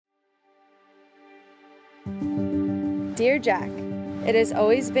Dear Jack, it has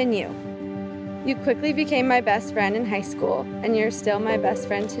always been you. You quickly became my best friend in high school, and you're still my best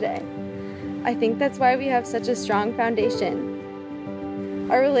friend today. I think that's why we have such a strong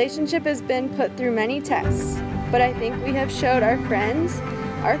foundation. Our relationship has been put through many tests, but I think we have showed our friends,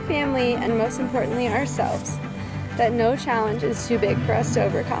 our family, and most importantly ourselves, that no challenge is too big for us to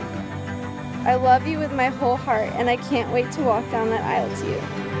overcome. I love you with my whole heart, and I can't wait to walk down that aisle to you.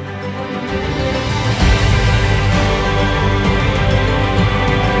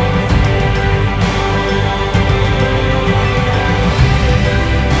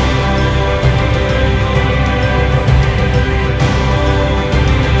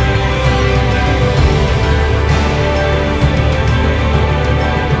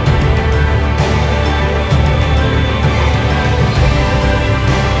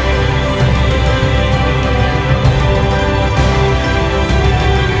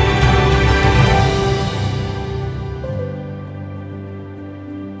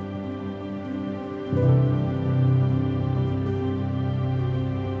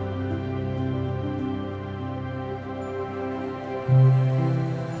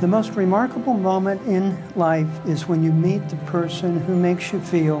 The most remarkable moment in life is when you meet the person who makes you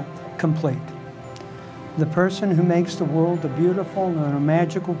feel complete. The person who makes the world a beautiful and a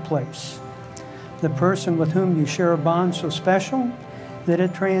magical place. The person with whom you share a bond so special that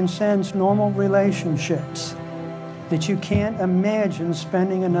it transcends normal relationships, that you can't imagine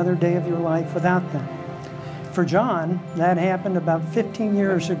spending another day of your life without them. For John, that happened about 15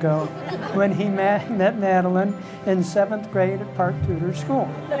 years ago when he met Madeline in 7th grade at Park Tudor School.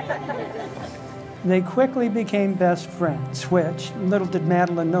 They quickly became best friends, which, little did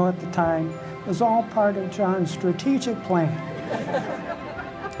Madeline know at the time, was all part of John's strategic plan.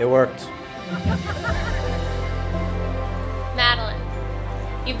 It worked. Madeline,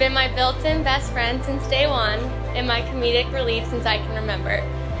 you've been my built-in best friend since day one and my comedic relief since I can remember.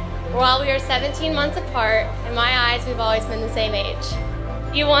 While we are 17 months apart, in my eyes we've always been the same age.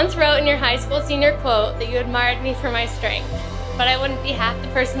 You once wrote in your high school senior quote that you admired me for my strength, but I wouldn't be half the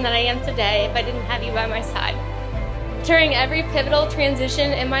person that I am today if I didn't have you by my side. During every pivotal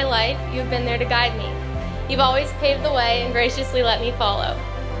transition in my life, you've been there to guide me. You've always paved the way and graciously let me follow.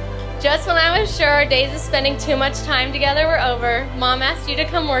 Just when I was sure our days of spending too much time together were over, Mom asked you to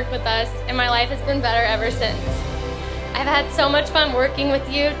come work with us, and my life has been better ever since. I've had so much fun working with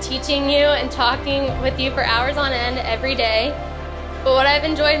you, teaching you, and talking with you for hours on end every day. But what I've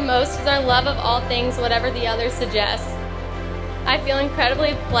enjoyed most is our love of all things, whatever the others suggest. I feel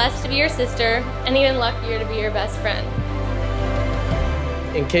incredibly blessed to be your sister, and even luckier to be your best friend.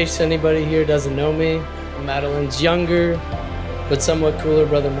 In case anybody here doesn't know me, Madeline's younger, but somewhat cooler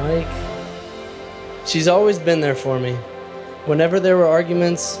brother Mike. She's always been there for me. Whenever there were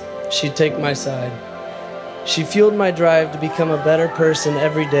arguments, she'd take my side. She fueled my drive to become a better person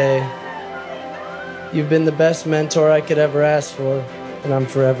every day. You've been the best mentor I could ever ask for, and I'm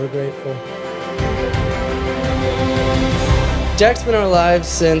forever grateful. Jack's been in our lives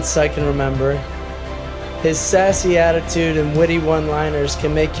since I can remember. His sassy attitude and witty one-liners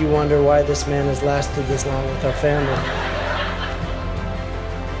can make you wonder why this man has lasted this long with our family.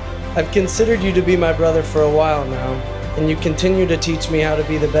 I've considered you to be my brother for a while now, and you continue to teach me how to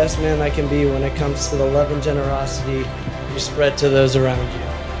be the best man I can be when it comes to the love and generosity you spread to those around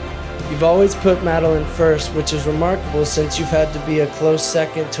you. You've always put Madeline first, which is remarkable since you've had to be a close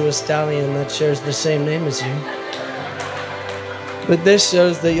second to a stallion that shares the same name as you. But this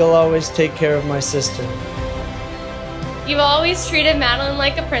shows that you'll always take care of my sister. You've always treated Madeline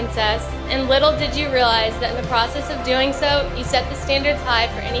like a princess, and little did you realize that in the process of doing so, you set the standards high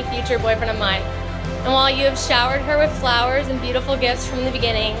for any future boyfriend of mine. And while you have showered her with flowers and beautiful gifts from the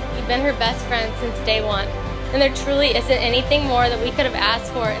beginning, you've been her best friend since day one. And there truly isn't anything more that we could have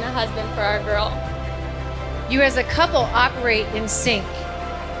asked for in a husband for our girl. You as a couple operate in sync.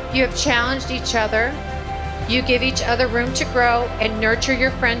 You have challenged each other. You give each other room to grow and nurture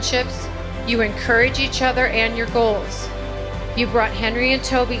your friendships. You encourage each other and your goals. You brought Henry and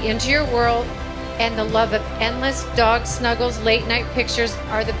Toby into your world, and the love of endless dog snuggles, late night pictures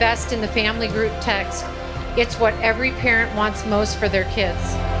are the best in the family group text. It's what every parent wants most for their kids.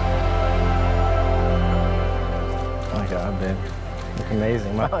 Oh my God, babe. You look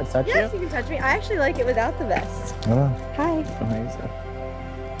amazing. Wow, I touch you? Yes, you can touch me. I actually like it without the vest. Oh. Hi. Amazing.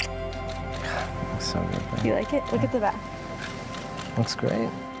 Looks so good, babe. You like it? Look at the back. Looks great.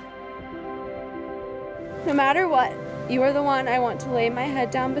 No matter what, you are the one I want to lay my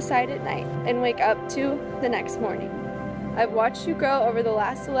head down beside at night and wake up to the next morning. I've watched you grow over the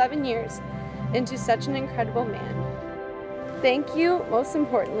last 11 years into such an incredible man. Thank you, most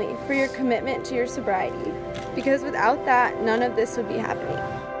importantly, for your commitment to your sobriety, because without that, none of this would be happening.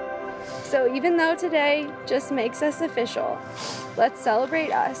 So even though today just makes us official, let's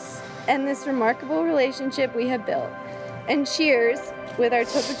celebrate us and this remarkable relationship we have built. And cheers with our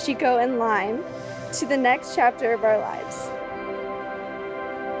Topo Chico and lime to the next chapter of our lives.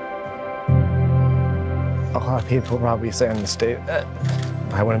 A lot of people probably say in the state that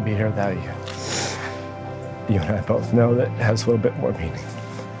I wouldn't be here without you. You and I both know that it has a little bit more meaning.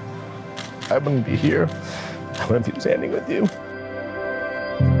 I wouldn't be here. I wouldn't be standing with you.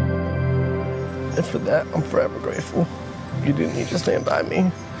 And for that, I'm forever grateful. You didn't need to stand by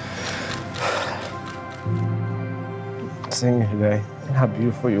me. Seeing you today, and how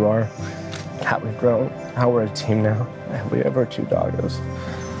beautiful you are, how we've grown, how we're a team now, and we have our 2 doggos,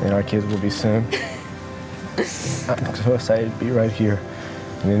 and our kids will be soon. I'm so excited to be right here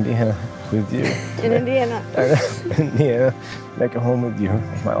in Indiana with you. In Indiana. In Indiana, make a home with you,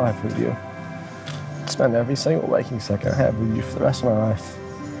 make my life with you. Spend every single waking second I have with you for the rest of my life.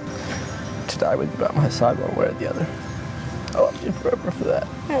 To die with you by my side one way or the other. I love you forever for that.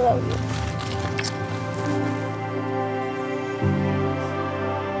 I love you.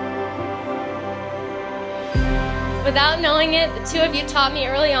 Without knowing it, the 2 of you taught me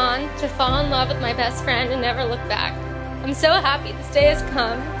early on to fall in love with my best friend and never look back. I'm so happy this day has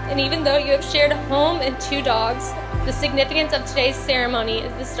come, and even though you have shared a home and 2 dogs, the significance of today's ceremony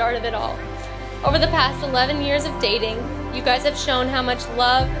is the start of it all. Over the past 11 years of dating, you guys have shown how much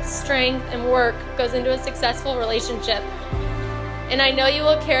love, strength, and work goes into a successful relationship. And I know you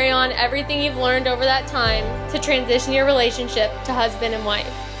will carry on everything you've learned over that time to transition your relationship to husband and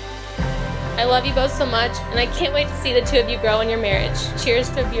wife. I love you both so much, and I can't wait to see the 2 of you grow in your marriage. Cheers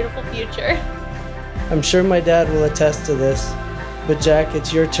to a beautiful future. I'm sure my dad will attest to this, but Jack,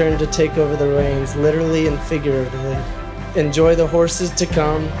 it's your turn to take over the reins, literally and figuratively. Enjoy the horses to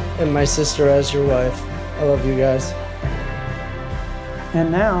come, and my sister as your wife. I love you guys.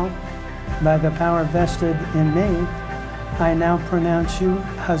 And now, by the power vested in me, I now pronounce you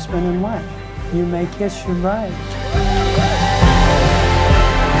husband and wife. You may kiss your bride.